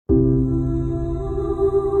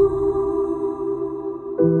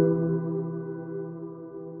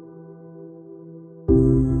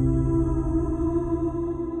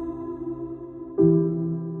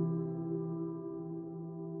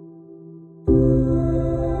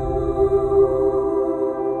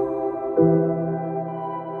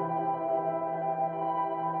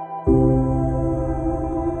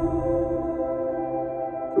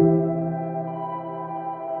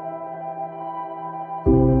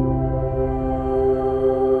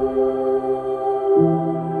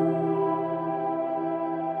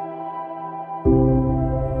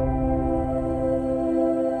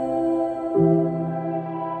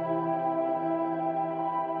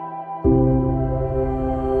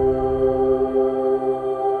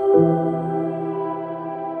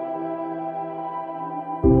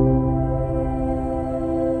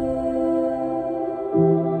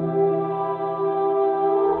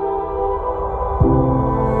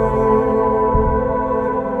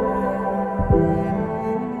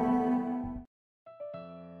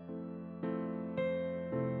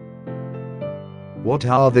What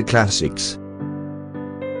are the classics?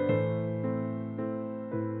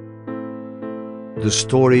 The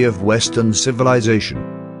story of Western civilization.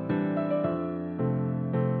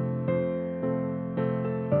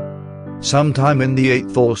 Sometime in the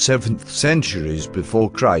 8th or 7th centuries before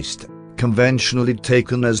Christ, conventionally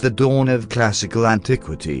taken as the dawn of classical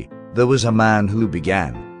antiquity, there was a man who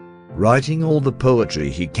began writing all the poetry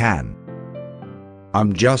he can.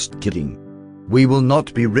 I'm just kidding. We will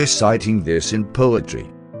not be reciting this in poetry.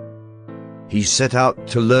 He set out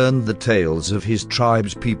to learn the tales of his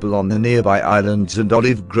tribe's people on the nearby islands and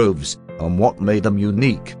olive groves, and what made them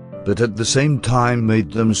unique, but at the same time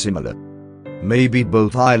made them similar. Maybe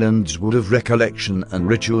both islands would have recollection and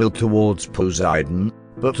ritual towards Poseidon,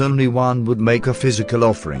 but only one would make a physical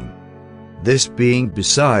offering. This being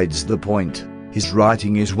besides the point, his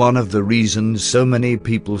writing is one of the reasons so many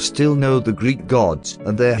people still know the Greek gods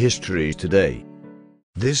and their history today.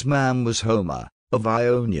 This man was Homer, of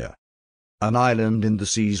Ionia, an island in the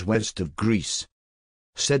seas west of Greece.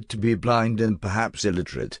 Said to be blind and perhaps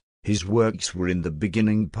illiterate, his works were in the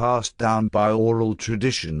beginning passed down by oral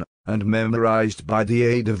tradition and memorized by the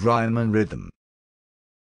aid of rhyme and rhythm.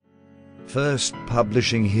 First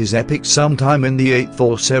publishing his epic sometime in the 8th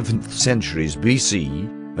or 7th centuries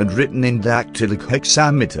BC, and written in dactylic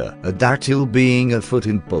hexameter, a dactyl being a foot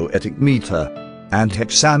in poetic meter, and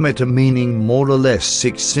hexameter meaning more or less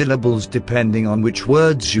 6 syllables depending on which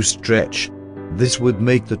words you stretch. This would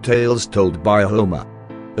make the tales told by Homer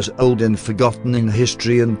as old and forgotten in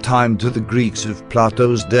history and time to the Greeks of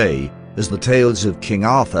Plato's day, as the tales of King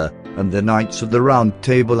Arthur and the Knights of the Round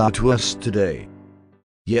Table are to us today.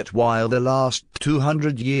 Yet while the last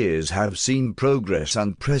 200 years have seen progress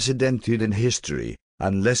unprecedented in history,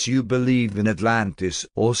 unless you believe in Atlantis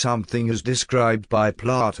or something as described by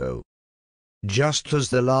Plato. Just as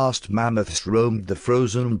the last mammoths roamed the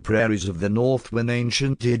frozen prairies of the north when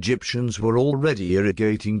ancient Egyptians were already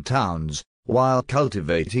irrigating towns, while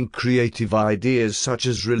cultivating creative ideas such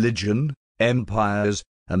as religion, empires,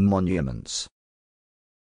 and monuments.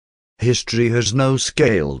 History has no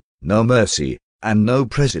scale, no mercy, and no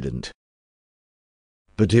precedent.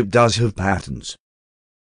 But it does have patterns.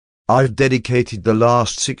 I've dedicated the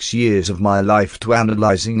last 6 years of my life to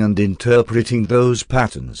analyzing and interpreting those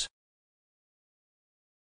patterns.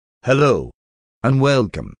 Hello, and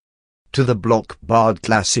welcome to the Block Bard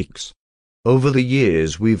Classics. Over the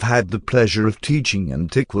years we've had the pleasure of teaching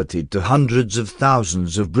antiquity to hundreds of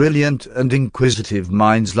thousands of brilliant and inquisitive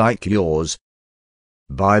minds like yours,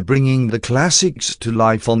 by bringing the classics to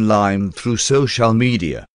life online through social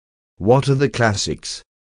media. What are the classics?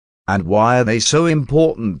 And why are they so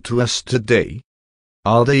important to us today?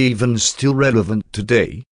 Are they even still relevant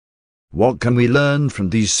today? What can we learn from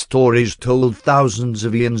these stories told thousands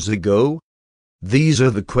of years ago? These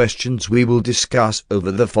are the questions we will discuss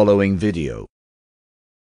over the following video.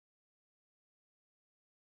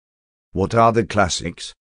 What are the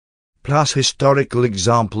classics? Plus historical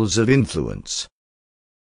examples of influence.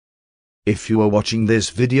 If you are watching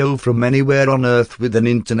this video from anywhere on Earth with an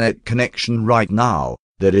internet connection right now,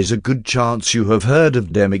 there is a good chance you have heard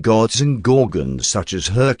of demigods and gorgons such as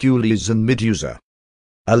Hercules and Medusa,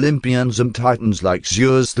 Olympians and titans like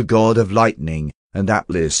Zeus the god of lightning, and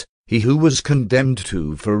Atlas, he who was condemned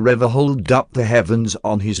to forever hold up the heavens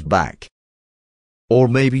on his back. Or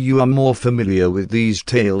maybe you are more familiar with these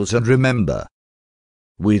tales and remember,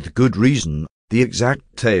 with good reason, the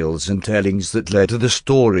exact tales and tellings that led to the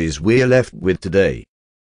stories we are left with today.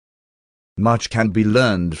 Much can be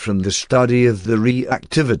learned from the study of the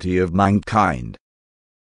reactivity of mankind.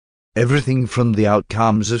 Everything from the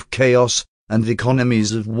outcomes of chaos and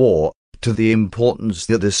economies of war, to the importance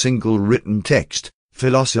that a single written text,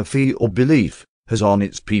 philosophy or belief, has on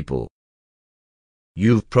its people.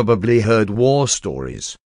 You've probably heard war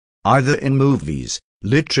stories, either in movies,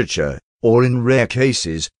 literature, or in rare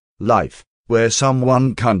cases, life, where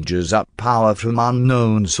someone conjures up power from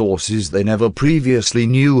unknown sources they never previously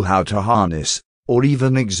knew how to harness, or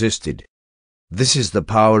even existed. This is the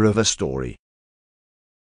power of a story.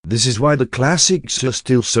 This is why the classics are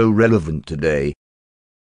still so relevant today.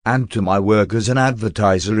 And to my work as an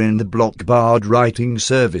advertiser in the Block Bard writing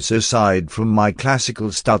service aside from my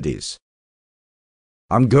classical studies.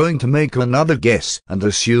 I'm going to make another guess and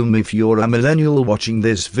assume if you're a millennial watching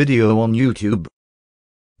this video on YouTube,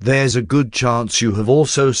 there's a good chance you have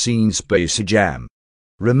also seen Space Jam.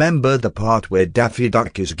 Remember the part where Daffy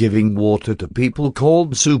Duck is giving water to people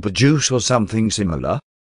called super juice or something similar?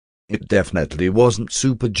 It definitely wasn't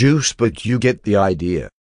super juice, but you get the idea.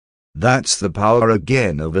 That's the power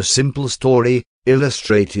again of a simple story,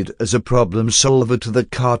 illustrated as a problem solver to the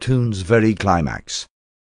cartoon's very climax.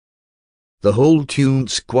 the whole tune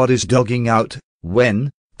squad is dogging out, when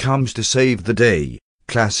comes to save the day,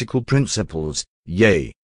 classical principles,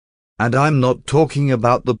 yay. And I'm not talking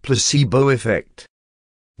about the placebo effect.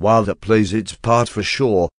 While that plays its part for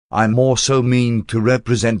sure, I more so mean to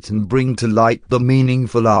represent and bring to light the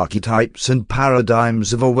meaningful archetypes and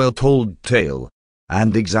paradigms of a well-told tale,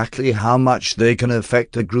 and exactly how much they can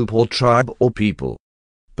affect a group or tribe or people.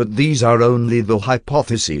 But these are only the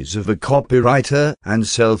hypotheses of a copywriter and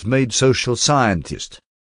self-made social scientist.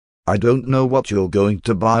 I don't know what you're going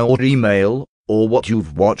to buy or email, or what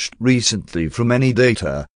you've watched recently from any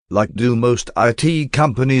data, like do most IT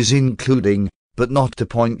companies including, but not to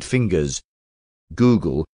point fingers,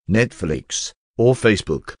 Google, Netflix, or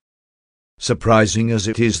Facebook. Surprising as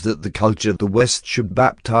it is that the culture the West should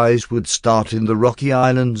baptize would start in the rocky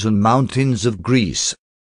islands and mountains of Greece,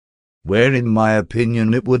 where in my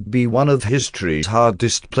opinion it would be one of history's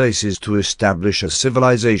hardest places to establish a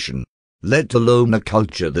civilization, let alone a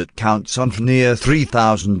culture that counts on near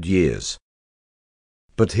 3,000 years.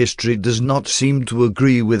 But history does not seem to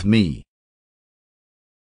agree with me.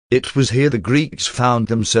 It was here the Greeks found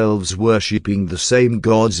themselves worshipping the same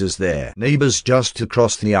gods as their neighbors just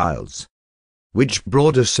across the Isles, which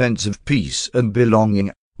brought a sense of peace and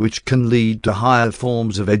belonging, which can lead to higher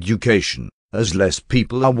forms of education, as less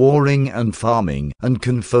people are warring and farming and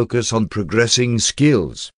can focus on progressing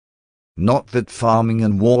skills. Not that farming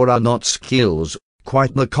and war are not skills,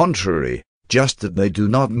 quite the contrary, just that they do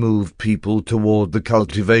not move people toward the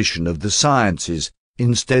cultivation of the sciences,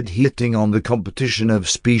 instead hitting on the competition of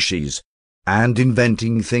species, and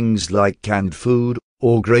inventing things like canned food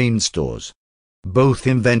or grain stores, both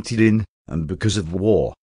invented in and because of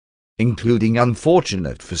war, including,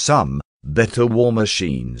 unfortunate for some, better war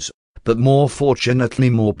machines, but more fortunately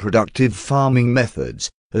more productive farming methods,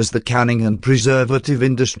 as the canning and preservative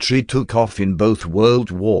industry took off in both world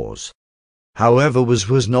wars. However,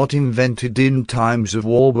 was not invented in times of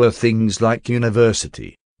war were things like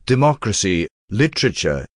university, democracy,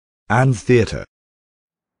 literature, and theatre.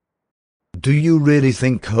 Do you really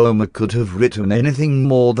think Homer could have written anything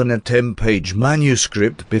more than a 10-page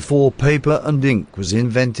manuscript before paper and ink was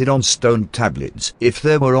invented on stone tablets if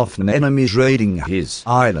there were often enemies raiding his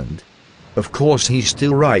island? Of course he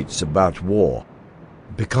still writes about war,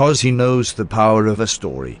 because he knows the power of a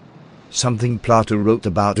story, something Plato wrote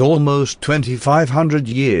about almost 2,500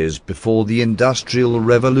 years before the Industrial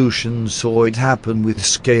Revolution saw it happen with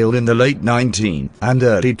scale in the late 19th and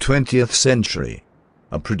early 20th century.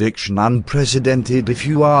 A prediction unprecedented if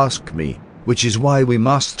you ask me, which is why we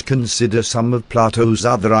must consider some of Plato's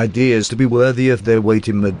other ideas to be worthy of their weight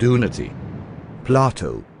in modernity.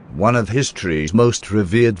 Plato, one of history's most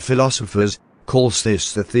revered philosophers, calls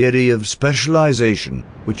this the theory of specialization,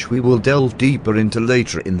 which we will delve deeper into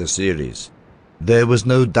later in the series. There was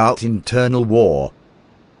no doubt internal war,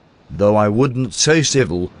 though I wouldn't say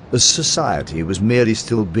civil, as society was merely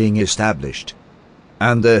still being established.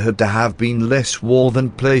 And there had to have been less war than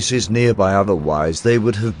places nearby, otherwise they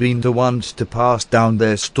would have been the ones to pass down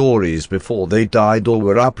their stories before they died or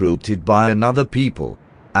were uprooted by another people,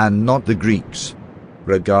 and not the Greeks.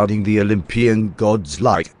 Regarding the Olympian gods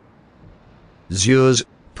like Zeus,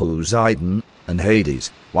 Poseidon, and Hades,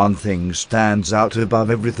 one thing stands out above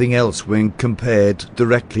everything else when compared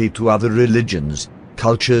directly to other religions,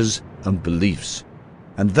 cultures, and beliefs.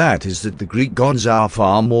 And that is that the Greek gods are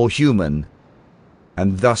far more human,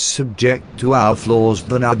 and thus subject to our flaws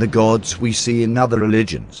than are the gods we see in other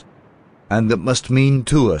religions. And that must mean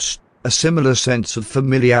to us a similar sense of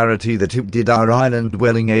familiarity that it did our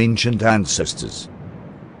island-dwelling ancient ancestors.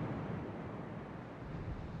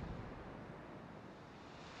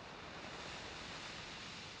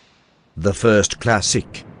 The first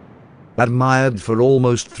classic, admired for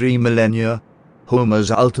almost 3 millennia,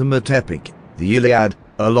 Homer's ultimate epic, the Iliad,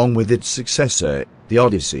 along with its successor, the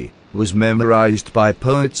Odyssey, was memorized by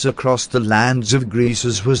poets across the lands of Greece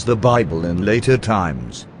as was the Bible in later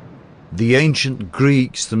times. The ancient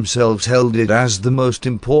Greeks themselves held it as the most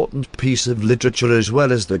important piece of literature as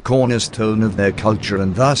well as the cornerstone of their culture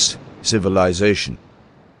and thus, civilization.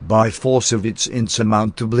 By force of its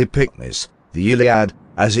insurmountable epicness, the Iliad,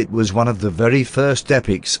 as it was one of the very first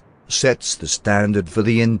epics, sets the standard for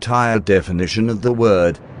the entire definition of the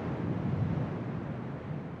word.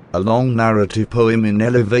 A long narrative poem in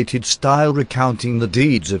elevated style recounting the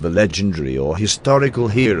deeds of a legendary or historical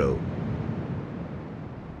hero.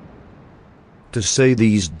 To say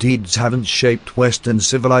these deeds haven't shaped Western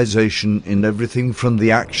civilization in everything from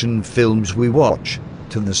the action films we watch,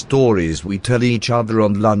 to the stories we tell each other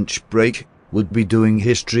on lunch break, would be doing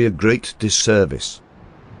history a great disservice.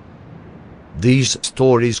 These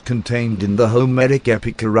stories contained in the Homeric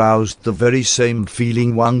epic aroused the very same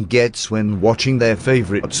feeling one gets when watching their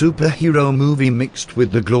favorite superhero movie mixed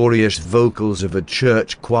with the glorious vocals of a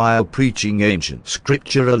church choir preaching ancient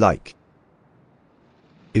scripture alike.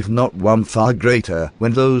 If not one far greater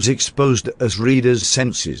when those exposed as readers'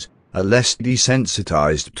 senses are less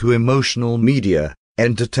desensitized to emotional media,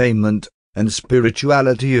 entertainment, and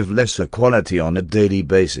spirituality of lesser quality on a daily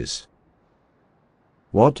basis.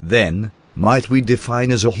 What, then, might we define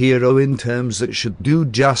as a hero in terms that should do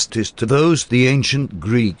justice to those the ancient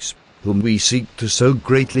Greeks, whom we seek to so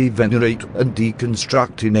greatly venerate and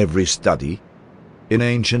deconstruct in every study? In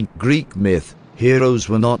ancient Greek myth, heroes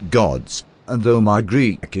were not gods, and though my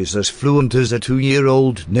Greek is as fluent as a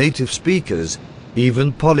 2-year-old native speaker's,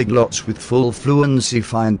 even polyglots with full fluency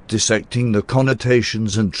find dissecting the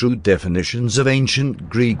connotations and true definitions of ancient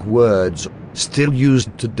Greek words, still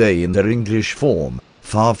used today in their English form,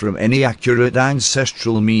 far from any accurate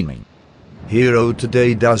ancestral meaning. Hero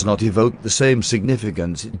today does not evoke the same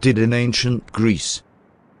significance it did in ancient Greece.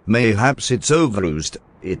 Mayhaps it's overused,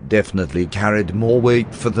 it definitely carried more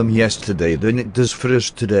weight for them yesterday than it does for us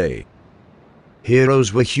today.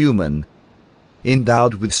 Heroes were human,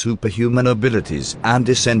 endowed with superhuman abilities and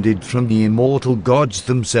descended from the immortal gods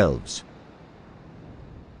themselves.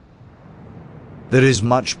 There is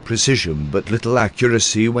much precision but little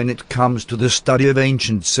accuracy when it comes to the study of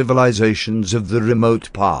ancient civilizations of the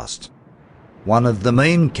remote past. One of the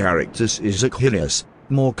main characters is Achilles,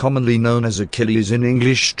 more commonly known as Achilles in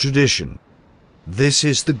English tradition. This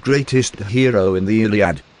is the greatest hero in the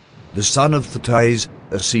Iliad, the son of Thetis,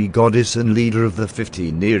 a sea goddess and leader of the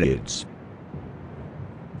 15 Nereids.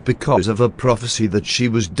 Because of a prophecy that she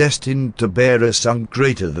was destined to bear a son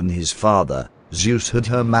greater than his father, Zeus had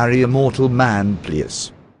her marry a mortal man,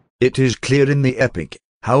 Peleus. It is clear in the epic,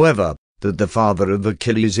 however, that the father of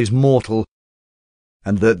Achilles is mortal,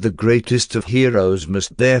 and that the greatest of heroes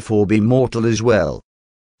must therefore be mortal as well.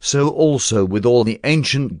 So also with all the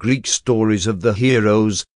ancient Greek stories of the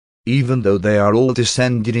heroes, even though they are all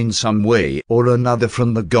descended in some way or another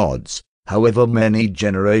from the gods, however many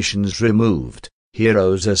generations removed,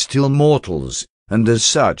 heroes are still mortals, and as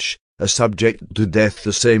such, are subject to death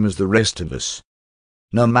the same as the rest of us.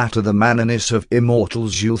 No matter the manniness of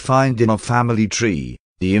immortals you'll find in a family tree,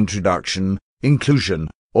 the introduction, inclusion,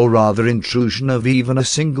 or rather intrusion of even a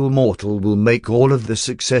single mortal will make all of the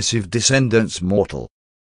successive descendants mortal.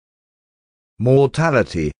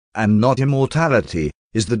 Mortality, and not immortality,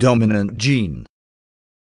 is the dominant gene.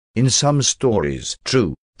 In some stories,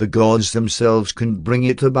 true, the gods themselves can bring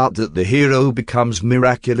it about that the hero becomes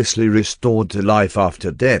miraculously restored to life after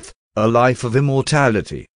death, a life of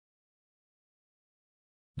immortality.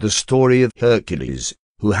 The story of Hercules,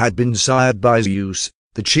 who had been sired by Zeus,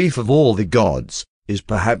 the chief of all the gods, is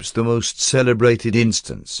perhaps the most celebrated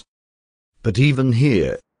instance. But even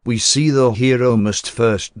here, we see the hero must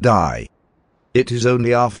first die. It is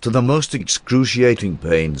only after the most excruciating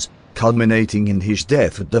pains, culminating in his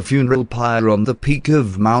death at the funeral pyre on the peak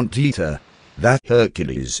of Mount Ita, that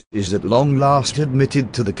Hercules is at long last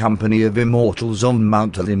admitted to the company of immortals on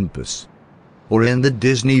Mount Olympus. Or in the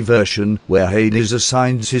Disney version where Hades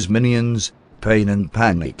assigns his minions, Pain and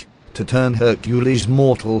Panic, to turn Hercules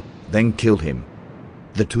mortal, then kill him.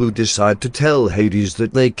 The two decide to tell Hades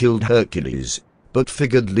that they killed Hercules, but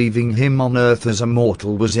figured leaving him on Earth as a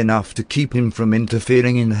mortal was enough to keep him from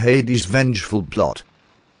interfering in Hades' vengeful plot.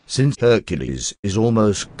 Since Hercules is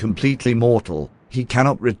almost completely mortal, he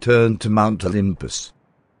cannot return to Mount Olympus.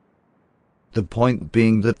 The point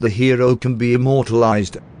being that the hero can be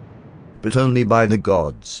immortalized, but only by the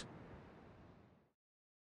gods.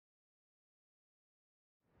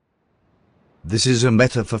 This is a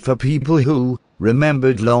metaphor for people who,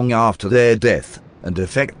 remembered long after their death, and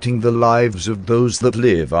affecting the lives of those that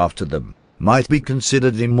live after them, might be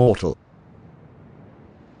considered immortal.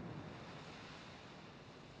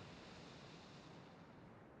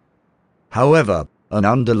 However, an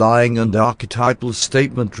underlying and archetypal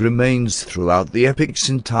statement remains throughout the epic's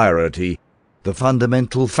entirety, the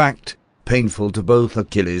fundamental fact, painful to both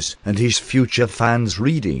Achilles and his future fans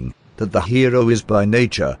reading, that the hero is by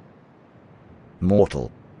nature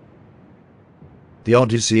mortal. The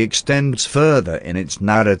Odyssey extends further in its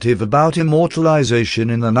narrative about immortalization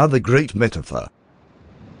in another great metaphor.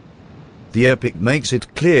 The epic makes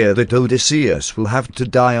it clear that Odysseus will have to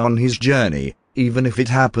die on his journey, even if it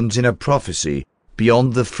happens in a prophecy,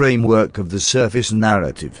 beyond the framework of the surface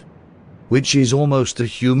narrative, which is almost a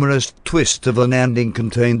humorous twist of an ending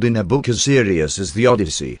contained in a book as serious as the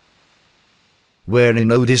Odyssey,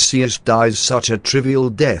 wherein Odysseus dies such a trivial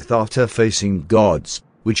death after facing gods,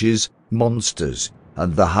 witches, monsters,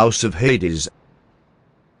 and the house of Hades,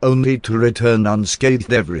 only to return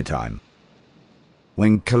unscathed every time.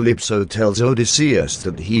 When Calypso tells Odysseus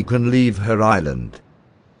that he can leave her island,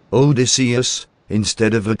 Odysseus,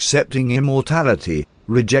 instead of accepting immortality,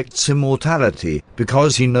 rejects immortality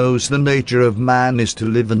because he knows the nature of man is to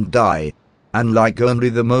live and die, and like only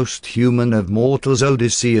the most human of mortals,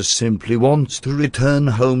 Odysseus simply wants to return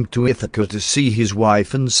home to Ithaca to see his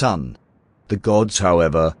wife and son. The gods,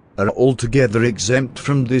 however, are altogether exempt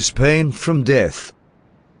from this pain from death,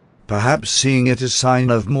 perhaps seeing it a sign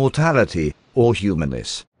of mortality or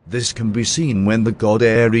humanness. This can be seen when the god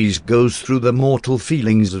Ares goes through the mortal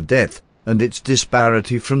feelings of death, and its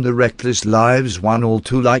disparity from the reckless lives one all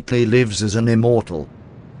too likely lives as an immortal.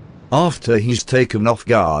 After he's taken off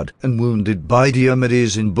guard and wounded by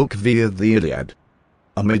Diomedes in Book V of the Iliad,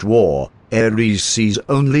 amid war, Ares sees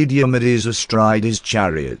only Diomedes astride his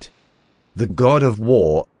chariot. The god of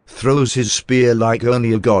war throws his spear like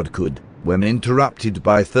only a god could, when interrupted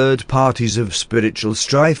by third parties of spiritual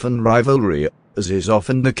strife and rivalry, as is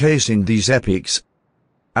often the case in these epics.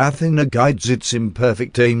 Athena guides its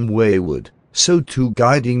imperfect aim wayward, so too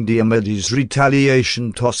guiding Diomedes'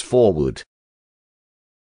 retaliation toss forward.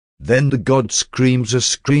 Then the god screams a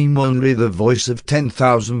scream only the voice of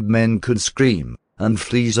 10,000 men could scream, and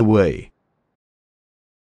flees away.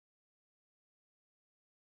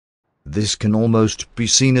 This can almost be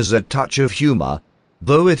seen as a touch of humor,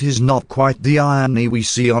 though it is not quite the irony we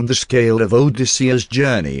see on the scale of Odysseus'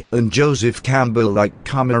 journey and Joseph Campbell-like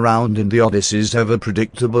come around in the Odyssey's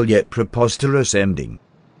ever-predictable yet preposterous ending.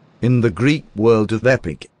 In the Greek world of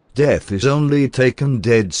epic, death is only taken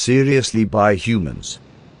dead seriously by humans.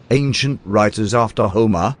 Ancient writers after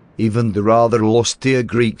Homer, even the rather austere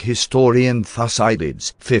Greek historian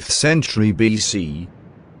Thucydides, 5th century BC,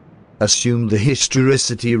 assumed the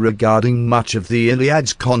historicity regarding much of the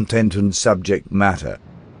Iliad's content and subject matter.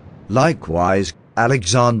 Likewise,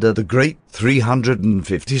 Alexander the Great,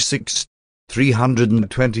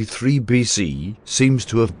 356–323 BC, seems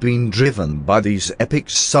to have been driven by these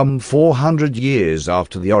epics some 400 years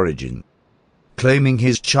after the origin, claiming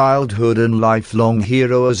his childhood and lifelong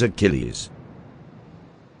hero as Achilles.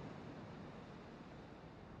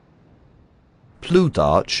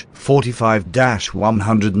 Plutarch,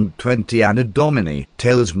 45–120 Anno Domini,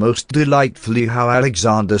 tells most delightfully how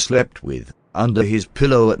Alexander slept with, under his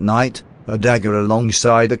pillow at night, a dagger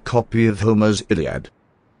alongside a copy of Homer's Iliad.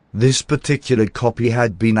 This particular copy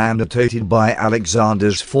had been annotated by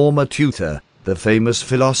Alexander's former tutor, the famous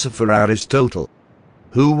philosopher Aristotle,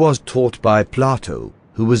 who was taught by Plato,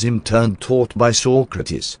 who was in turn taught by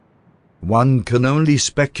Socrates. One can only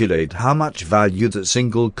speculate how much value that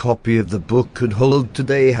single copy of the book could hold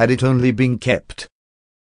today had it only been kept.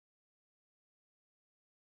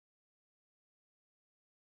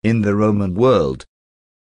 In the Roman world,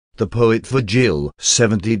 the poet Virgil,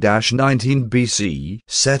 70–19 BC,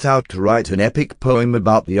 set out to write an epic poem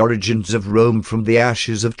about the origins of Rome from the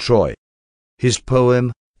ashes of Troy. His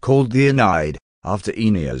poem, called the Aeneid, after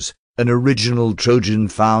Aeneas, an original Trojan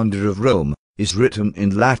founder of Rome, is written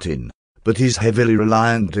in Latin, but is heavily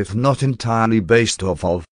reliant if not entirely based off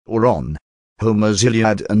of, or on, Homer's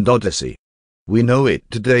Iliad and Odyssey. We know it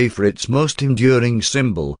today for its most enduring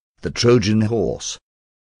symbol, the Trojan horse.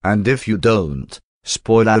 And if you don't,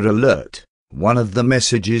 spoiler alert, one of the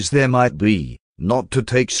messages there might be, not to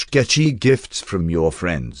take sketchy gifts from your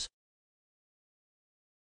friends.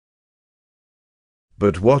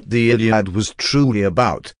 But what the Iliad was truly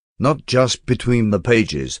about, not just between the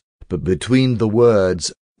pages, but between the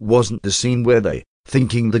words, wasn't the scene where they,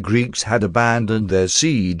 thinking the Greeks had abandoned their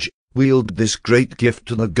siege, wheeled this great gift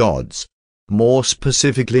to the gods, more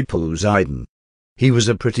specifically Poseidon. He was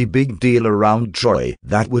a pretty big deal around Troy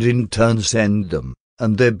that would in turn send them,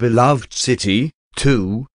 and their beloved city,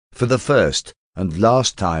 too, for the first and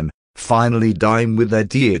last time, finally dine with their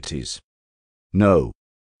deities. No,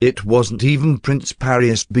 it wasn't even Prince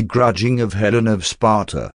Paris begrudging of Helen of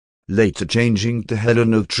Sparta, later changing to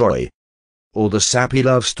Helen of Troy, or the sappy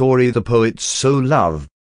love story the poets so love,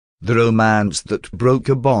 the romance that broke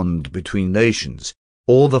a bond between nations,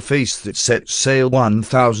 or the face that set sail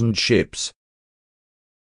 1,000 ships.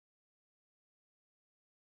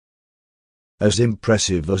 As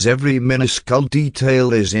impressive as every minuscule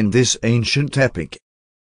detail is in this ancient epic,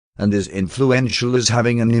 and as influential as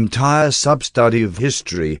having an entire sub-study of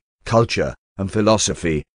history, culture, and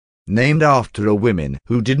philosophy, named after a woman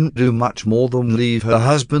who didn't do much more than leave her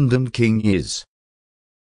husband and king is.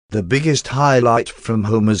 The biggest highlight from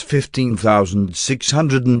Homer's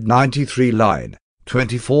 15,693-line,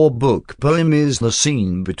 24-book poem is the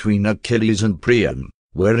scene between Achilles and Priam,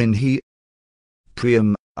 wherein he,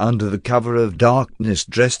 Priam, under the cover of darkness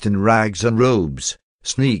dressed in rags and robes,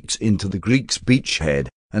 sneaks into the Greeks' beachhead,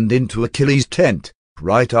 and into Achilles' tent,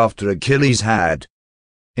 right after Achilles had,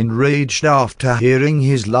 enraged after hearing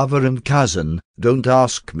his lover and cousin, don't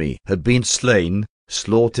ask me, had been slain,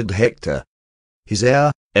 slaughtered Hector, his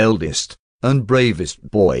heir, eldest, and bravest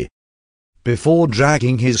boy. Before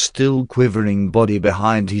dragging his still quivering body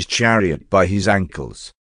behind his chariot by his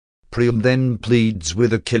ankles, Priam then pleads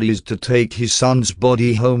with Achilles to take his son's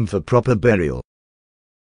body home for proper burial.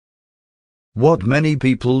 What many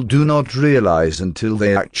people do not realize until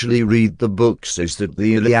they actually read the books is that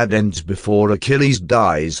the Iliad ends before Achilles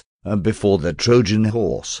dies, and before the Trojan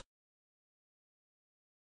horse.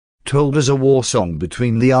 Told as a war song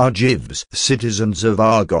between the Argives, citizens of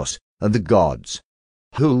Argos, and the gods,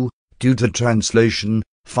 who, due to translation,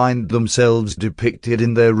 find themselves depicted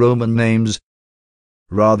in their Roman names,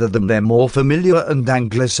 rather than their more familiar and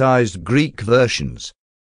anglicized Greek versions.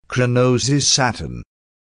 Kronos is Saturn,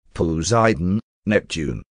 Poseidon,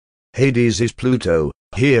 Neptune, Hades is Pluto,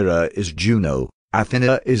 Hera is Juno,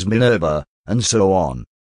 Athena is Minerva, and so on,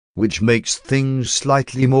 which makes things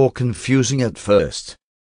slightly more confusing at first.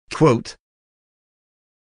 Quote,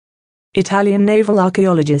 Italian naval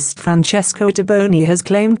archaeologist Francesco Taboni has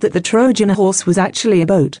claimed that the Trojan horse was actually a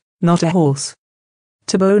boat, not a horse.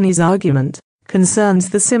 Taboni's argument concerns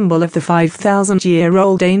the symbol of the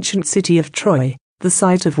 5,000-year-old ancient city of Troy, the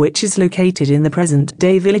site of which is located in the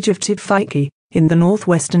present-day village of Tiphaiki, in the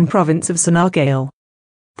northwestern province of Sanarkale.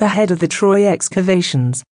 The head of the Troy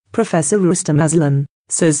excavations, Professor Rustam Aslan,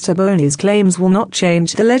 says Taboni's claims will not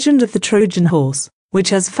change the legend of the Trojan horse, which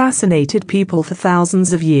has fascinated people for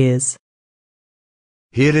thousands of years.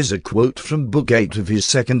 Here is a quote from Book 8 of his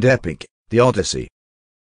second epic, the Odyssey.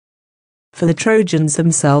 For the Trojans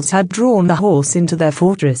themselves had drawn the horse into their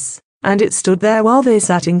fortress, and it stood there while they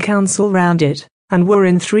sat in council round it, and were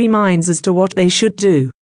in three minds as to what they should do.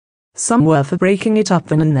 Some were for breaking it up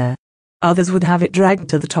then and there. Others would have it dragged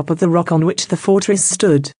to the top of the rock on which the fortress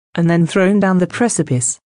stood, and then thrown down the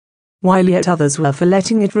precipice. While yet others were for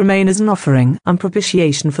letting it remain as an offering and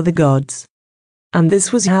propitiation for the gods. And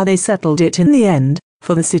this was how they settled it in the end,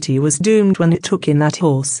 for the city was doomed when it took in that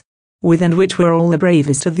horse, with and which were all the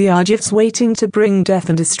bravest of the Argives waiting to bring death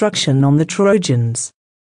and destruction on the Trojans.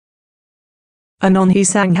 Anon he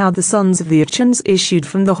sang how the sons of the Achaeans issued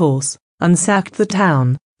from the horse, and sacked the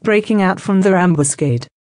town, breaking out from their ambuscade.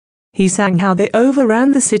 He sang how they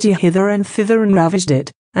overran the city hither and thither and ravaged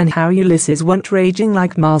it, and how Ulysses went raging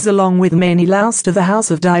like Mars along with Menelaus to the house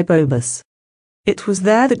of Deiphobus. It was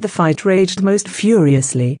there that the fight raged most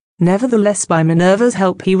furiously, nevertheless by Minerva's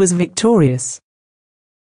help he was victorious.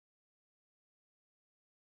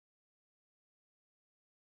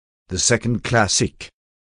 The second classic.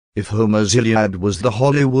 If Homer's Iliad was the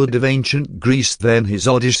Hollywood of ancient Greece, then his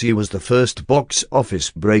Odyssey was the first box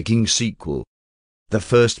office-breaking sequel, the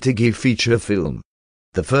first Tiggy feature film,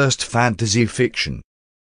 the first fantasy fiction,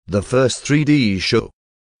 the first 3D show,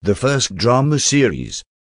 the first drama series,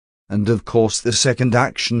 and of course the second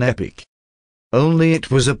action epic. Only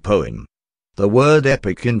it was a poem. The word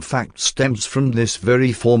epic in fact stems from this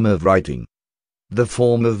very form of writing, the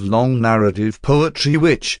form of long narrative poetry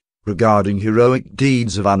which, regarding heroic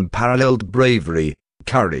deeds of unparalleled bravery,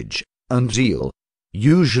 courage, and zeal,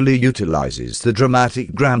 usually utilizes the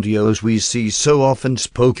dramatic grandiose we see so often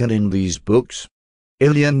spoken in these books.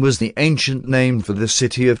 Ilion was the ancient name for the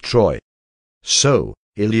city of Troy. So,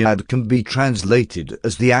 Iliad can be translated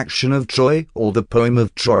as the action of Troy or the poem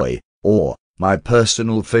of Troy, or, my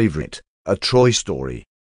personal favorite, a Troy story.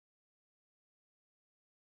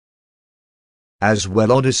 As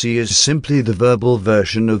well, Odyssey is simply the verbal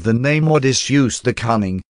version of the name Odysseus the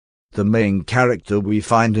Cunning, the main character we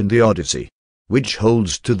find in the Odyssey, which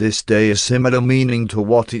holds to this day a similar meaning to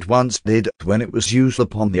what it once did when it was used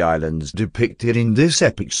upon the islands depicted in this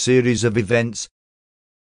epic series of events.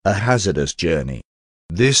 A hazardous journey.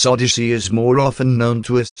 This Odyssey is more often known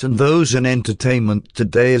to us and those in entertainment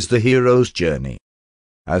today as the hero's journey.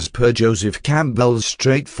 As per Joseph Campbell's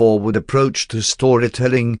straightforward approach to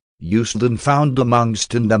storytelling, used and found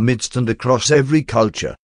amongst and amidst and across every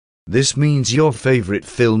culture. This means your favorite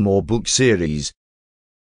film or book series,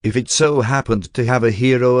 if it so happened to have a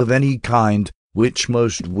hero of any kind, which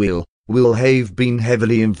most will have been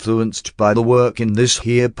heavily influenced by the work in this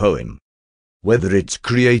here poem. Whether its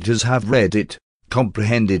creators have read it,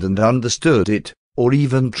 comprehended and understood it, or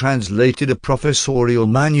even translated a professorial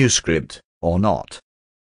manuscript, or not.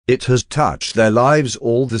 It has touched their lives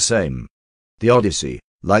all the same. The Odyssey,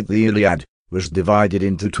 like the Iliad, was divided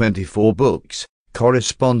into 24 books,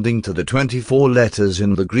 corresponding to the 24 letters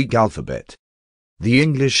in the Greek alphabet. The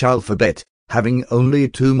English alphabet having only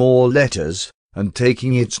 2 more letters, and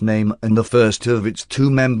taking its name and the first of its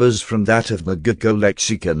 2 members from that of the Gecko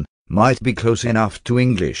lexicon, might be close enough to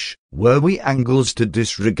English, were we Angles to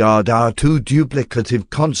disregard our 2 duplicative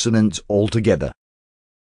consonants altogether.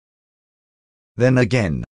 Then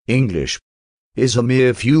again, English is a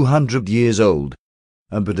mere few hundred years old,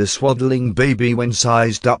 and but a swaddling baby when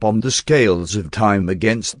sized up on the scales of time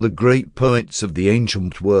against the great poets of the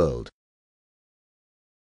ancient world.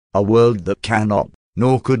 A world that cannot,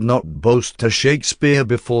 nor could not boast a Shakespeare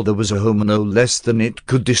before there was a Homer, no less than it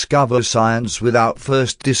could discover science without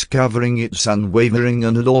first discovering its unwavering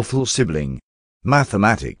and lawful sibling,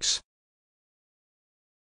 mathematics.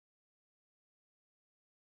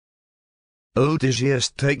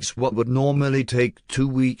 Odysseus takes what would normally take 2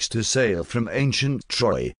 weeks to sail from ancient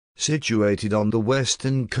Troy, situated on the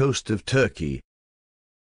western coast of Turkey,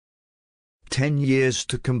 10 years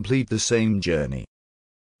to complete the same journey.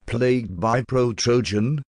 Plagued by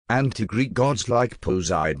pro-Trojan, anti-Greek gods like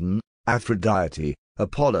Poseidon, Aphrodite,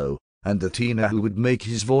 Apollo, and Athena, who would make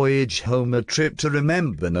his voyage home a trip to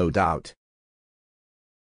remember, no doubt.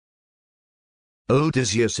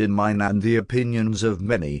 Odysseus, in mine and the opinions of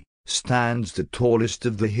many, stands the tallest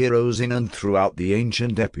of the heroes in and throughout the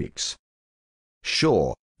ancient epics.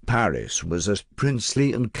 Sure, Paris was as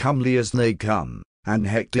princely and comely as they come, and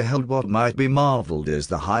Hector held what might be marvelled as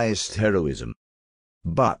the highest heroism.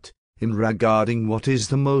 But, in regarding what is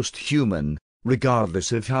the most human,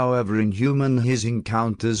 regardless of however inhuman his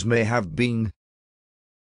encounters may have been,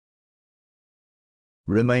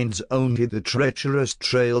 remains only the treacherous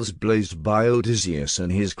trails blazed by Odysseus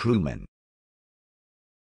and his crewmen,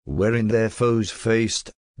 wherein their foes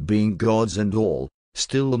faced, being gods and all,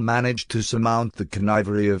 still managed to surmount the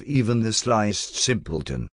connivery of even the slyest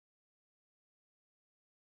simpleton.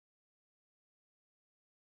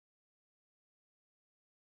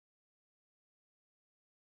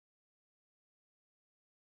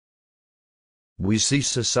 We see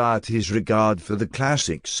society's regard for the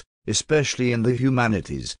classics, especially in the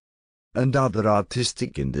humanities, and other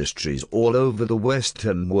artistic industries all over the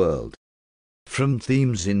Western world. From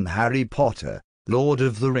themes in Harry Potter, Lord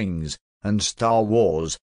of the Rings, and Star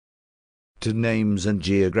Wars, to names and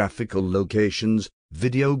geographical locations,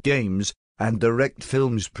 video games, and direct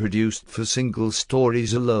films produced for single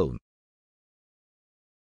stories alone.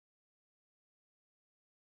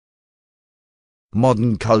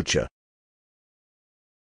 Modern culture.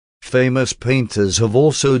 Famous painters have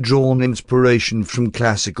also drawn inspiration from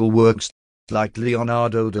classical works, like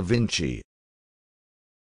Leonardo da Vinci.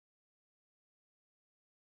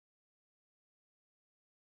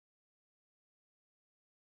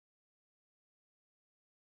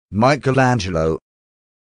 Michelangelo,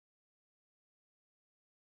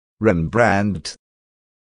 Rembrandt,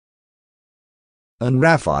 and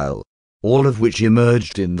Raphael, all of which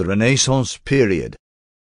emerged in the Renaissance period,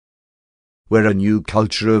 where a new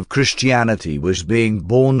culture of Christianity was being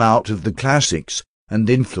born out of the classics, and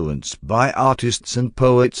influenced by artists and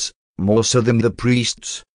poets, more so than the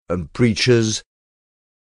priests and preachers.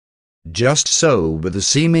 Just so were the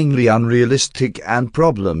seemingly unrealistic and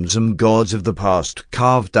problemsome gods of the past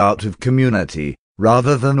carved out of community,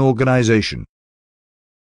 rather than organization.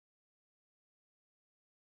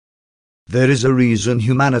 There is a reason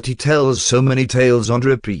humanity tells so many tales on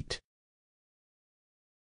repeat.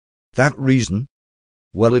 That reason?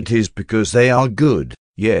 Well, it is because they are good,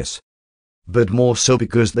 yes, but more so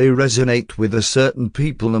because they resonate with a certain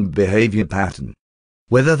people and behavior pattern.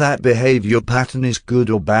 Whether that behavior pattern is good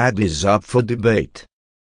or bad is up for debate.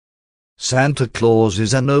 Santa Claus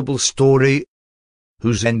is a noble story,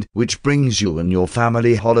 whose end, which brings you and your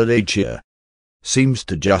family holiday cheer, seems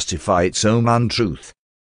to justify its own untruth.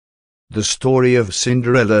 The story of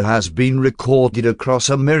Cinderella has been recorded across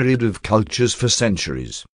a myriad of cultures for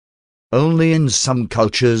centuries. Only in some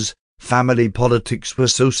cultures, family politics were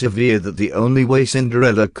so severe that the only way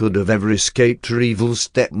Cinderella could have ever escaped her evil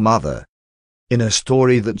stepmother, in a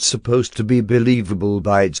story that's supposed to be believable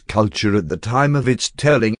by its culture at the time of its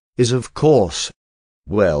telling, is of course,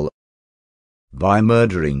 well, by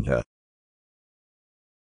murdering her.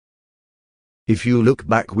 If you look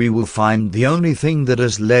back, we will find the only thing that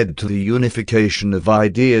has led to the unification of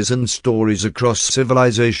ideas and stories across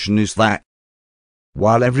civilization is that,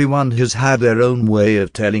 while everyone has had their own way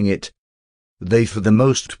of telling it, they for the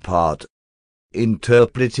most part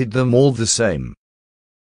interpreted them all the same.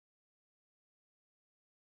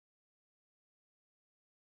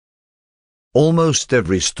 Almost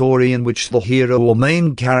every story in which the hero or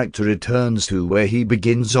main character returns to where he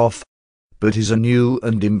begins off, but is a new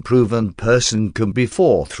and improved person, can be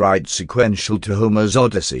forthright sequential to Homer's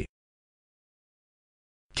Odyssey.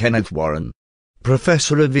 Kenneth Warren,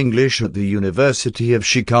 professor of English at the University of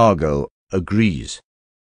Chicago, agrees.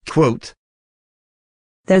 Quote,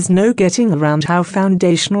 "There's no getting around how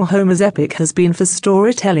foundational Homer's epic has been for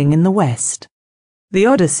storytelling in the West. The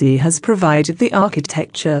Odyssey has provided the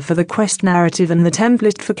architecture for the quest narrative and the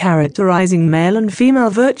template for characterizing male and female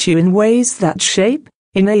virtue in ways that shape,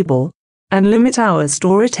 enable, and limit our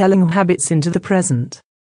storytelling habits into the present."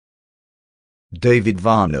 David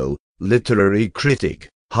Varno, literary critic,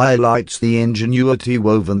 highlights the ingenuity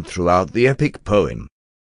woven throughout the epic poem.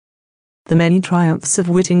 The many triumphs of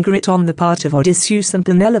wit and grit on the part of Odysseus and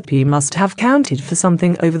Penelope must have counted for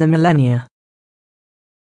something over the millennia.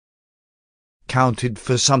 Counted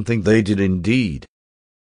for something they did indeed.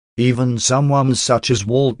 Even someone such as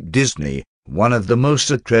Walt Disney, one of the most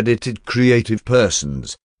accredited creative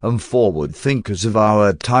persons and forward thinkers of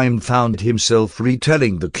our time, found himself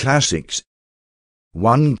retelling the classics,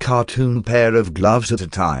 one cartoon pair of gloves at a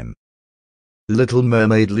time. Little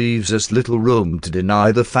Mermaid leaves us little room to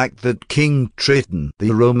deny the fact that King Triton,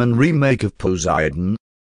 the Roman remake of Poseidon,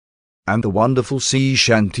 and the wonderful sea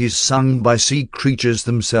shanties sung by sea creatures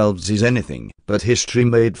themselves is anything but history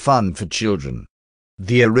made fun for children.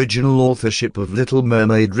 The original authorship of Little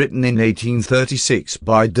Mermaid, written in 1836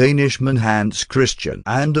 by Danishman Hans Christian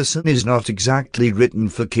Andersen, is not exactly written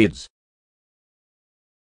for kids.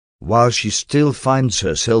 While she still finds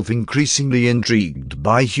herself increasingly intrigued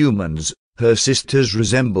by humans, her sisters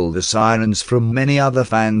resemble the sirens from many other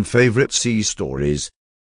fan-favorite sea stories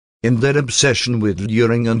in their obsession with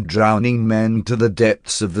luring and drowning men to the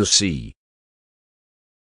depths of the sea.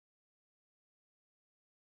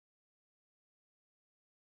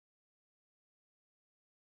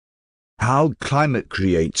 How climate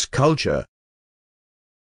creates culture.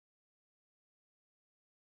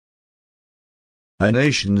 A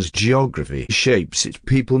nation's geography shapes its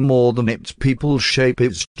people more than its people shape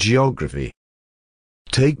its geography.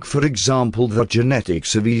 Take for example the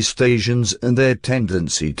genetics of East Asians and their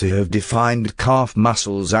tendency to have defined calf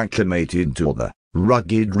muscles acclimated to the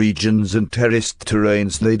rugged regions and terraced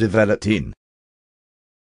terrains they developed in.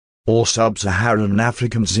 Or sub-Saharan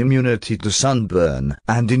Africans' immunity to sunburn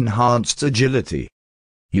and enhanced agility.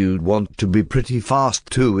 You'd want to be pretty fast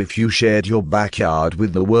too if you shared your backyard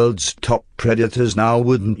with the world's top predators now,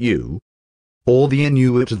 wouldn't you? Or the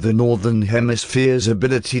Inuit of the Northern Hemisphere's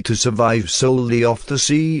ability to survive solely off the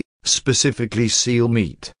sea, specifically seal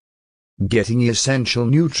meat, getting essential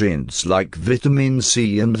nutrients like vitamin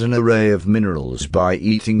C and an array of minerals by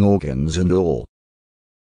eating organs and all.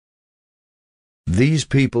 These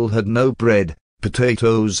people had no bread,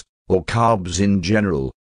 potatoes, or carbs in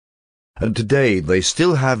general. And today they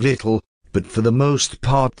still have little, but for the most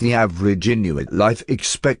part the average Inuit life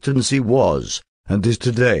expectancy was, and is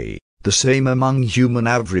today, the same among human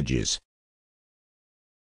averages.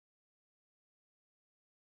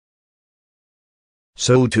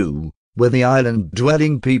 So too were the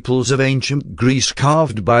island-dwelling peoples of ancient Greece,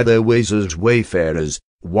 carved by their ways as wayfarers,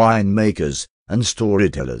 winemakers, and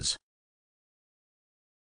storytellers.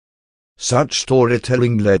 Such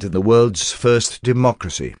storytelling led to the world's first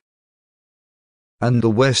democracy, and the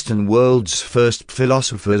Western world's first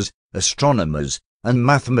philosophers, astronomers, and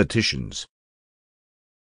mathematicians.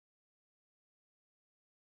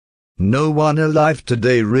 No one alive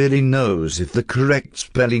today really knows if the correct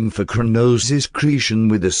spelling for Kronos is Cretan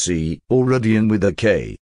with a C or Rodion with a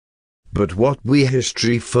K. But what we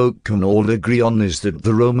history folk can all agree on is that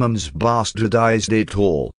the Romans bastardized it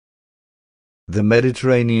all. The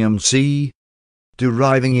Mediterranean Sea,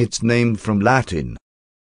 deriving its name from Latin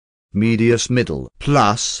medius middle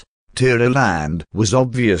plus terra land, was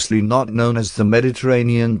obviously not known as the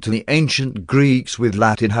Mediterranean to the ancient Greeks, with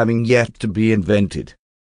Latin having yet to be invented.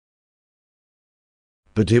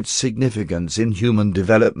 But its significance in human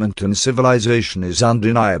development and civilization is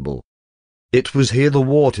undeniable. It was here the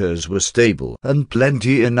waters were stable and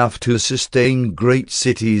plenty enough to sustain great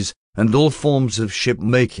cities and all forms of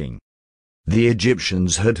ship-making. The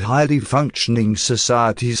Egyptians had highly functioning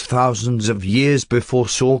societies thousands of years before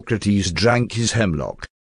Socrates drank his hemlock.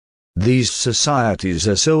 These societies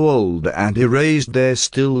are so old and erased they're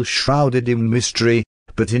still shrouded in mystery,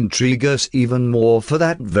 but intrigue us even more for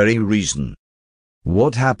that very reason.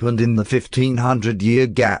 What happened in the 1500-year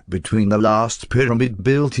gap between the last pyramid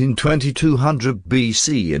built in 2200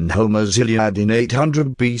 BC and Homer's Iliad in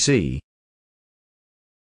 800 BC?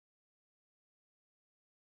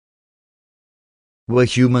 Were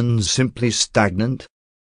humans simply stagnant?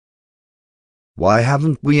 Why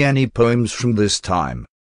haven't we any poems from this time?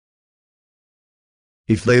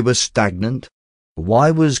 If they were stagnant,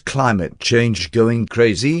 why was climate change going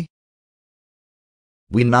crazy?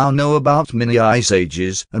 We now know about mini ice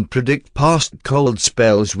ages and predict past cold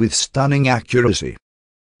spells with stunning accuracy.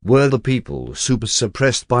 Were the people super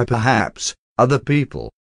suppressed by perhaps other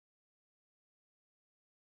people?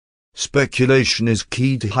 Speculation is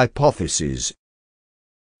key to hypotheses.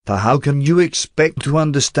 For how can you expect to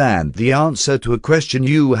understand the answer to a question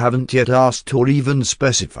you haven't yet asked or even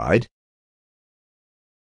specified?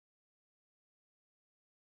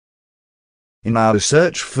 In our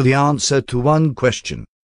search for the answer to one question,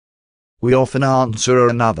 we often answer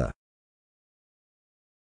another.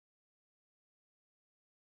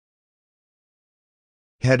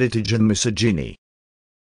 Heritage and misogyny.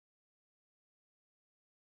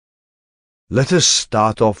 Let us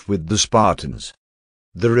start off with the Spartans.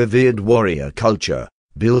 The revered warrior culture,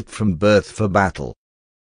 built from birth for battle.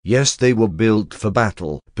 Yes, they were built for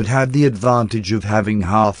battle, but had the advantage of having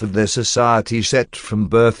half of their society set from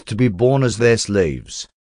birth to be born as their slaves.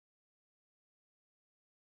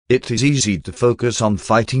 It is easy to focus on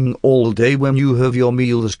fighting all day when you have your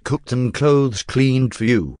meals cooked and clothes cleaned for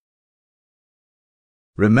you.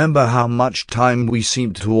 Remember how much time we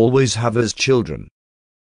seemed to always have as children.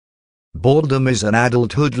 Boredom is an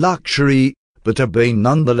adulthood luxury, but a bane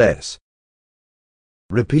nonetheless.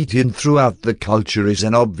 Repeated throughout the culture is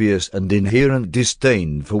an obvious and inherent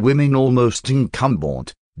disdain for women, almost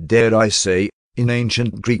incumbent, dare I say, in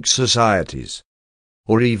ancient Greek societies.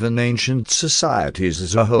 Or even ancient societies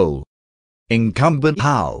as a whole. Incumbent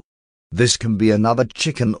how? This can be another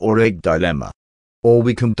chicken or egg dilemma. Or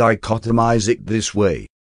we can dichotomize it this way.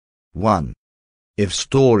 1. If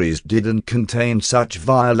stories didn't contain such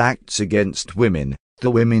vile acts against women,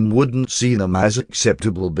 the women wouldn't see them as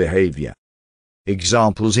acceptable behavior.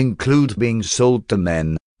 Examples include being sold to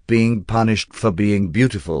men, being punished for being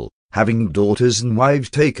beautiful, having daughters and wives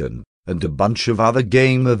taken, and a bunch of other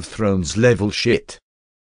Game of Thrones level shit.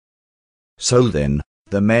 So then,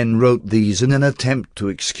 the men wrote these in an attempt to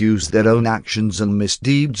excuse their own actions and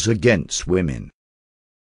misdeeds against women.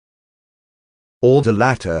 Or the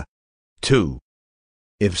latter. 2.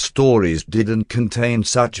 If stories didn't contain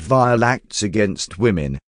such vile acts against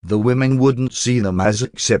women, the women wouldn't see them as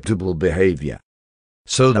acceptable behavior.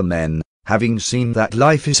 So the men, having seen that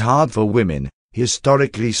life is hard for women,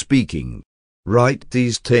 historically speaking, write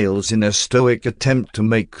these tales in a stoic attempt to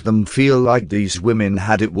make them feel like these women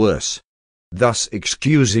had it worse, thus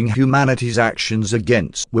excusing humanity's actions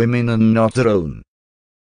against women and not their own,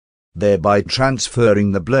 thereby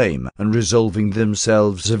transferring the blame and resolving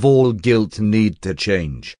themselves of all guilt and need to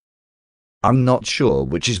change. I'm not sure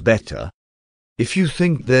which is better. If you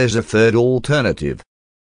think there's a third alternative,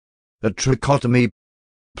 a trichotomy,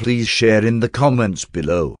 please share in the comments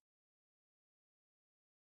below.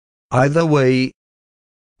 Either way,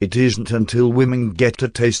 it isn't until women get a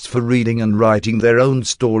taste for reading and writing their own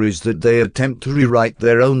stories that they attempt to rewrite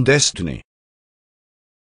their own destiny.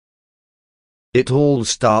 It all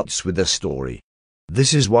starts with a story.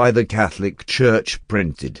 This is why the Catholic Church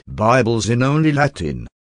printed Bibles in only Latin,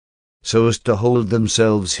 so as to hold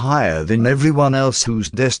themselves higher than everyone else whose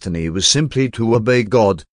destiny was simply to obey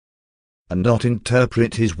God and not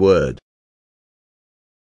interpret His word.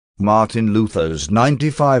 Martin Luther's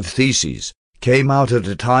 95 Theses came out at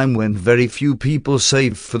a time when very few people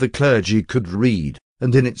save for the clergy could read,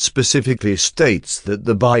 and in it specifically states that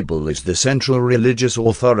the Bible is the central religious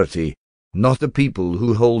authority, not the people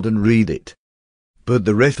who hold and read it. But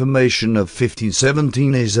the Reformation of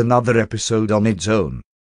 1517 is another episode on its own.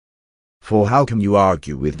 For how can you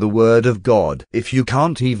argue with the Word of God if you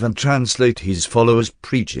can't even translate His followers'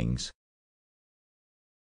 preachings?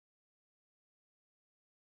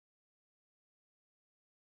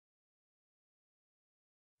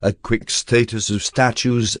 A quick status of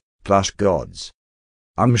statues plus gods.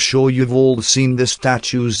 I'm sure you've all seen the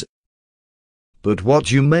statues, but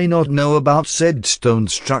what you may not know about said stone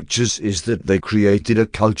structures is that they created a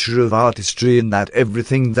culture of artistry, and that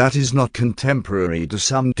everything that is not contemporary to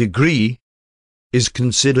some degree is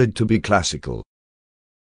considered to be classical.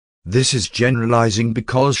 This is generalizing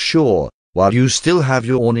because sure, while you still have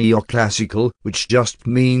your neoclassical, which just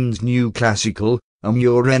means new classical, and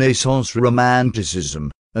your Renaissance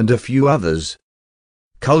romanticism, and a few others,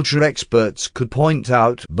 culture experts could point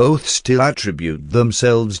out both still attribute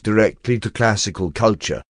themselves directly to classical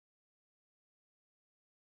culture.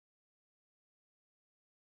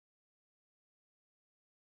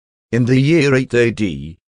 In the year 8 AD,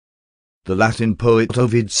 the Latin poet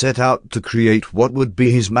Ovid set out to create what would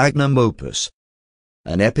be his magnum opus,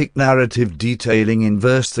 an epic narrative detailing in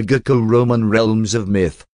verse the Greco-Roman realms of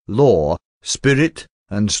myth, lore, spirit,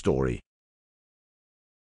 and story.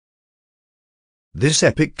 This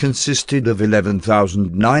epic consisted of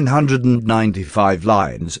 11,995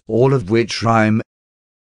 lines, all of which rhyme,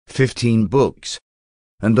 15 books,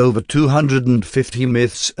 and over 250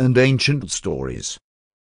 myths and ancient stories.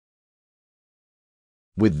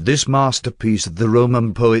 With this masterpiece the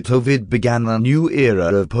Roman poet Ovid began a new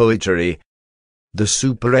era of poetry, the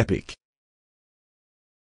super-epic.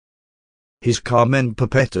 His Carmen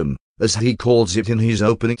Perpetuum, as he calls it in his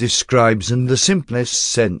opening, describes in the simplest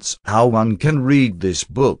sense how one can read this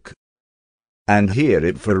book and hear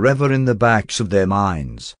it forever in the backs of their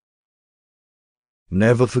minds,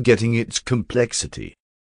 never forgetting its complexity,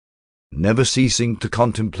 never ceasing to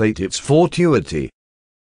contemplate its fortuity,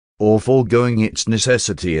 or foregoing its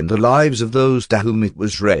necessity in the lives of those to whom it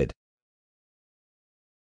was read.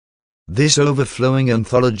 This overflowing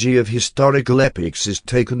anthology of historical epics is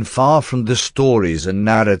taken far from the stories and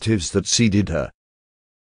narratives that seeded her,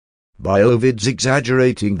 by Ovid's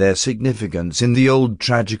exaggerating their significance in the old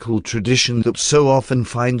tragical tradition that so often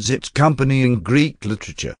finds its company in Greek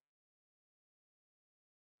literature.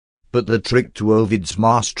 But the trick to Ovid's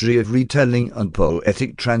mastery of retelling and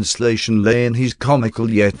poetic translation lay in his comical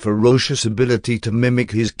yet ferocious ability to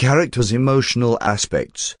mimic his characters' emotional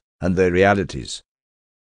aspects and their realities.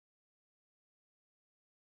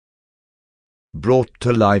 Brought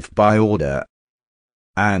to life by order,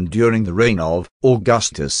 and during the reign of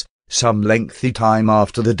Augustus, some lengthy time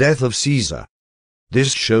after the death of Caesar,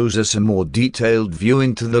 this shows us a more detailed view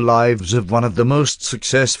into the lives of one of the most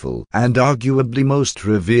successful and arguably most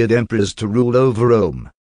revered emperors to rule over Rome.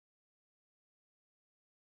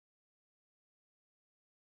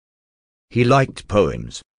 He liked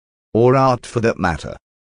poems, or art for that matter,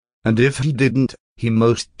 and if he didn't, he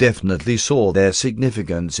most definitely saw their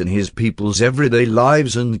significance in his people's everyday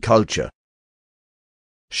lives and culture.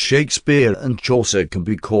 Shakespeare and Chaucer can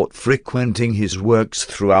be caught frequenting his works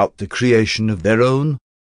throughout the creation of their own.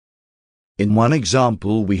 In one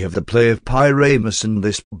example we have the play of Pyramus and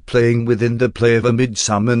this playing within the play of A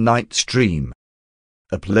Midsummer Night's Dream,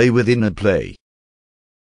 a play within a play.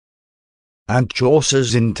 And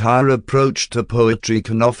Chaucer's entire approach to poetry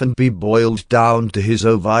can often be boiled down to his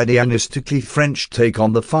Ovidianistically French take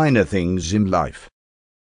on the finer things in life.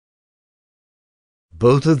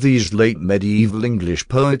 Both of these late medieval English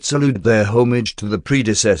poets allude their homage to the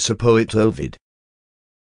predecessor poet Ovid.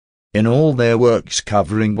 In all their works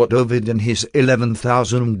covering what Ovid in his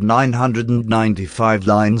 11,995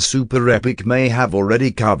 lines super-epic may have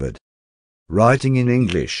already covered, writing in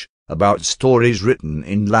English about stories written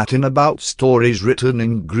in Latin about stories written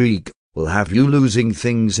in Greek, will have you losing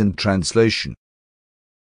things in translation.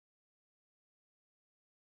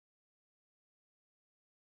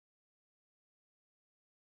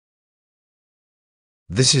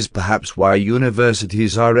 This is perhaps why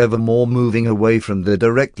universities are ever more moving away from the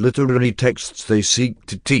direct literary texts they seek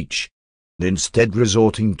to teach, and instead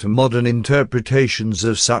resorting to modern interpretations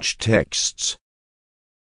of such texts.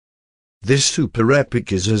 This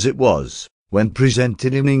super-epic is as it was when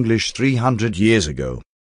presented in English 300 years ago.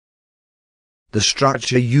 The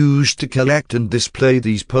structure used to collect and display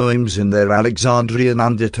these poems in their Alexandrian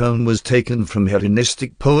undertone was taken from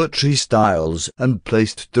Hellenistic poetry styles and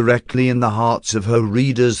placed directly in the hearts of her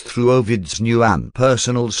readers through Ovid's new and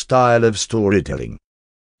personal style of storytelling.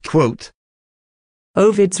 Quote,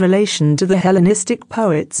 Ovid's relation to the Hellenistic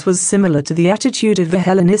poets was similar to the attitude of the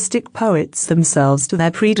Hellenistic poets themselves to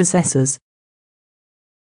their predecessors.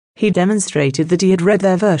 He demonstrated that he had read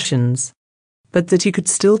their versions, but that he could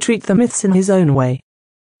still treat the myths in his own way.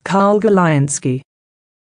 Karl Galiansky.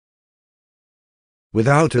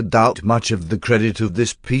 Without a doubt much of the credit of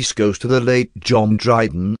this piece goes to the late John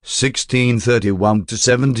Dryden,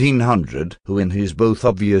 1631–1700, who in his both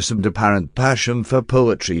obvious and apparent passion for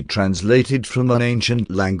poetry translated from an ancient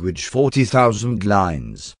language 40,000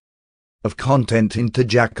 lines of content into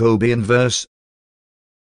Jacobean verse,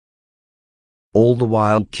 all the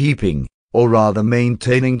while keeping, or rather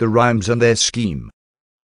maintaining, the rhymes and their scheme.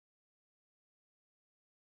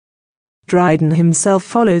 Dryden himself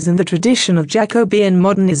follows in the tradition of Jacobean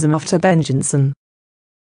modernism after Benjamin.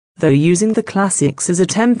 Though using the classics as a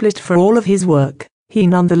template for all of his work, he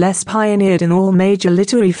nonetheless pioneered in all major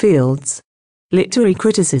literary fields: literary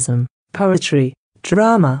criticism, poetry,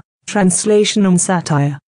 drama, translation and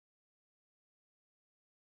satire.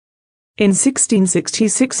 In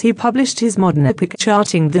 1666 he published his modern epic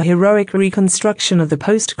charting the heroic reconstruction of the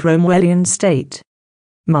post-Cromwellian state.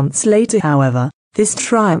 Months later, however, this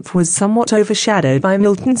triumph was somewhat overshadowed by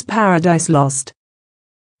Milton's Paradise Lost,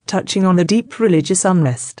 touching on the deep religious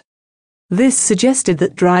unrest. This suggested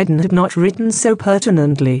that Dryden had not written so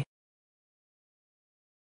pertinently.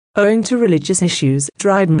 Owing to religious issues,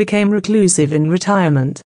 Dryden became reclusive in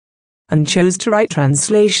retirement and chose to write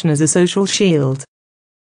translation as a social shield.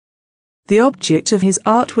 The object of his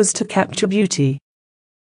art was to capture beauty,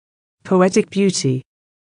 poetic beauty.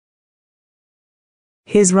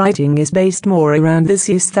 His writing is based more around this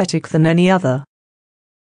aesthetic than any other.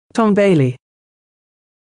 Tom Bailey.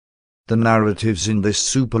 The narratives in this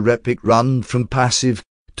super-epic run from passive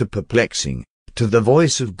to perplexing, to the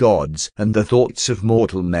voice of gods and the thoughts of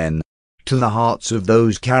mortal men, to the hearts of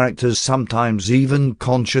those characters sometimes even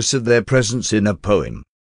conscious of their presence in a poem.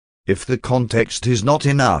 If the context is not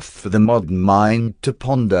enough for the modern mind to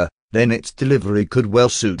ponder, then its delivery could well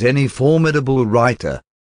suit any formidable writer,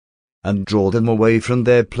 and draw them away from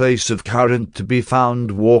their place of current to be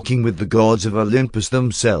found walking with the gods of Olympus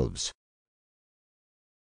themselves.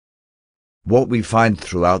 What we find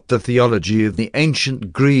throughout the theology of the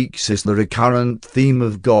ancient Greeks is the recurrent theme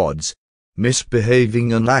of gods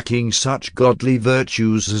misbehaving and lacking such godly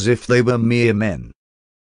virtues as if they were mere men.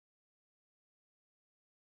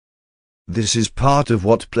 This is part of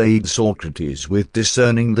what plagued Socrates with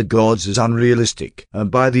discerning the gods as unrealistic, and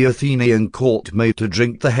by the Athenian court made to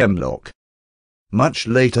drink the hemlock, much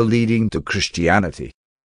later leading to Christianity,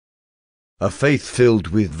 a faith filled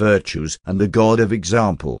with virtues and the god of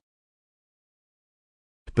example.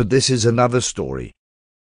 But this is another story.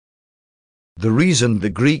 The reason the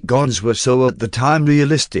Greek gods were so at the time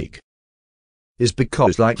realistic is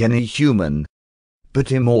because, like any human,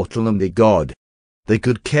 but immortal and a god, they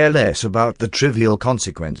could care less about the trivial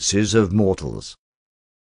consequences of mortals.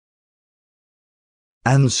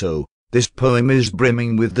 And so, this poem is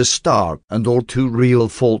brimming with the stark and all too real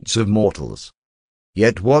faults of mortals.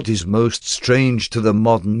 Yet what is most strange to the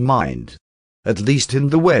modern mind, at least in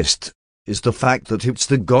the West, is the fact that it's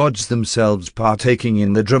the gods themselves partaking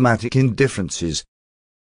in the dramatic indifferences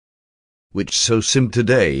which so seem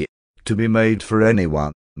today to be made for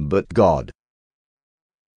anyone but God.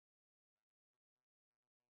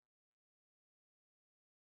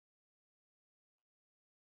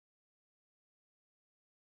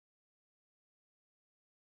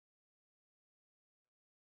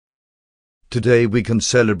 Today we can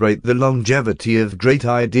celebrate the longevity of great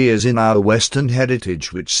ideas in our Western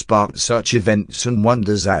heritage which sparked such events and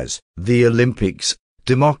wonders as the Olympics,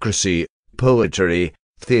 democracy, poetry,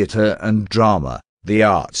 theatre and drama, the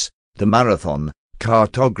arts, the marathon,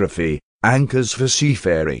 cartography, anchors for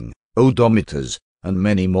seafaring, odometers, and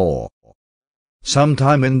many more.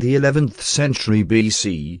 Sometime in the 11th century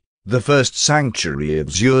BC, the first sanctuary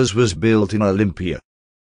of Zeus was built in Olympia.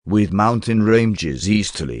 With mountain ranges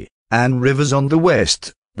easterly and rivers on the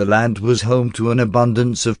west, the land was home to an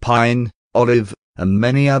abundance of pine, olive, and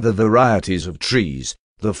many other varieties of trees.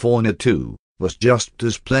 The fauna, too, was just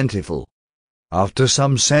as plentiful. After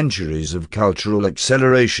some centuries of cultural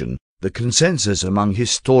acceleration, the consensus among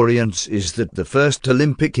historians is that the first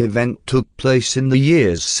Olympic event took place in the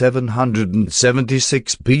years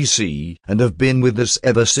 776 BC and have been with us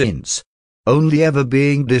ever since, only ever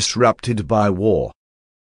being disrupted by war.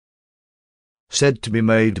 Said to be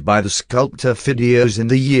made by the sculptor Phidias in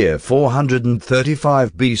the year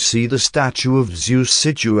 435 BC, the statue of Zeus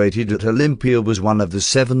situated at Olympia was one of the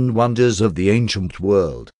 7 wonders of the ancient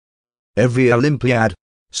world. Every Olympiad,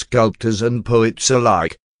 sculptors and poets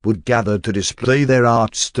alike, would gather to display their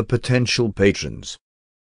arts to potential patrons.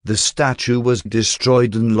 The statue was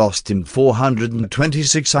destroyed and lost in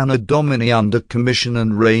 426 Anno Domini under commission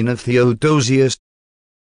and reign of Theodosius,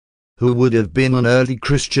 who would have been an early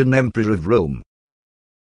Christian emperor of Rome.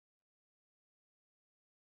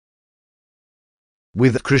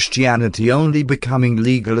 With Christianity only becoming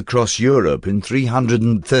legal across Europe in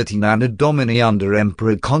 313 Anno Domini under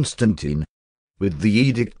Emperor Constantine, with the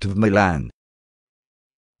Edict of Milan,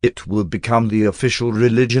 it would become the official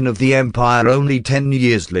religion of the empire only 10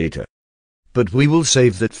 years later. But we will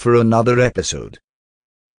save that for another episode.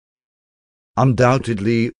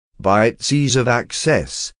 Undoubtedly, by its ease of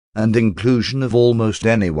access and inclusion of almost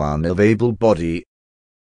anyone of able body,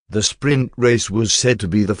 the sprint race was said to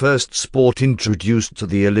be the first sport introduced to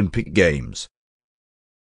the Olympic Games.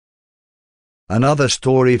 Another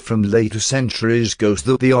story from later centuries goes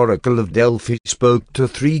that the Oracle of Delphi spoke to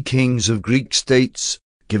 3 kings of Greek states,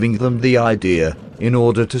 giving them the idea, in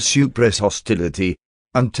order to suppress hostility,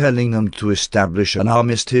 and telling them to establish an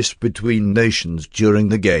armistice between nations during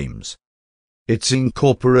the Games. Its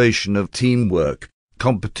incorporation of teamwork,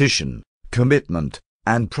 competition, commitment,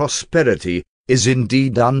 and prosperity is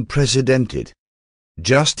indeed unprecedented.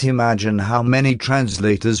 Just imagine how many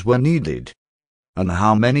translators were needed, and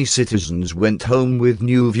how many citizens went home with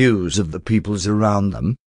new views of the peoples around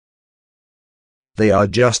them. They are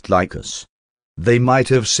just like us. they might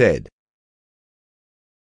have said.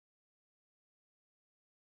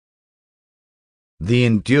 The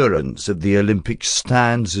endurance of the Olympics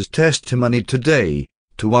stands as testimony today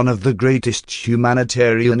to one of the greatest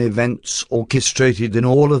humanitarian events orchestrated in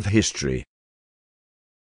all of history.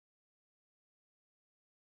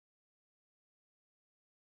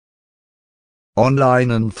 Online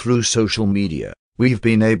and through social media, we've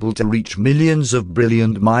been able to reach millions of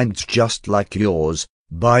brilliant minds just like yours,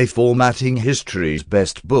 by formatting history's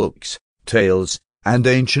best books, tales, and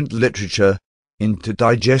ancient literature into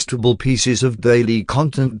digestible pieces of daily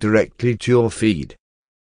content directly to your feed.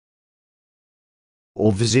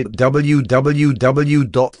 Or visit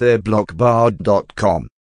www.theirblockbard.com.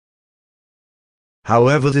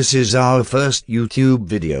 However, this is our first YouTube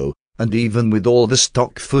video, and even with all the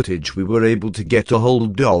stock footage we were able to get a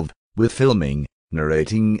hold of, with filming,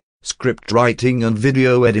 narrating, script writing and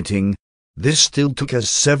video editing, this still took us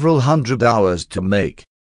several hundred hours to make.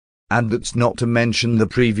 And that's not to mention the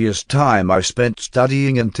previous time I spent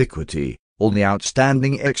studying antiquity, or the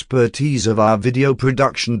outstanding expertise of our video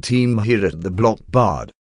production team here at the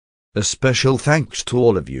Blockbard. A special thanks to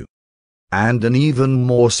all of you. And an even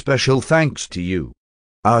more special thanks to you,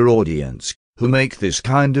 our audience, who make this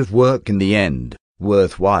kind of work in the end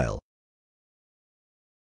worthwhile.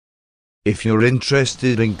 If you're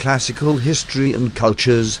interested in classical history and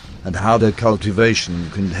cultures, and how their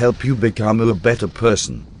cultivation can help you become a better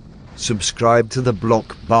person, subscribe to the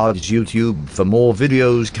Blockbard's YouTube for more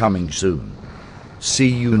videos coming soon. See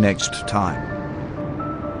you next time.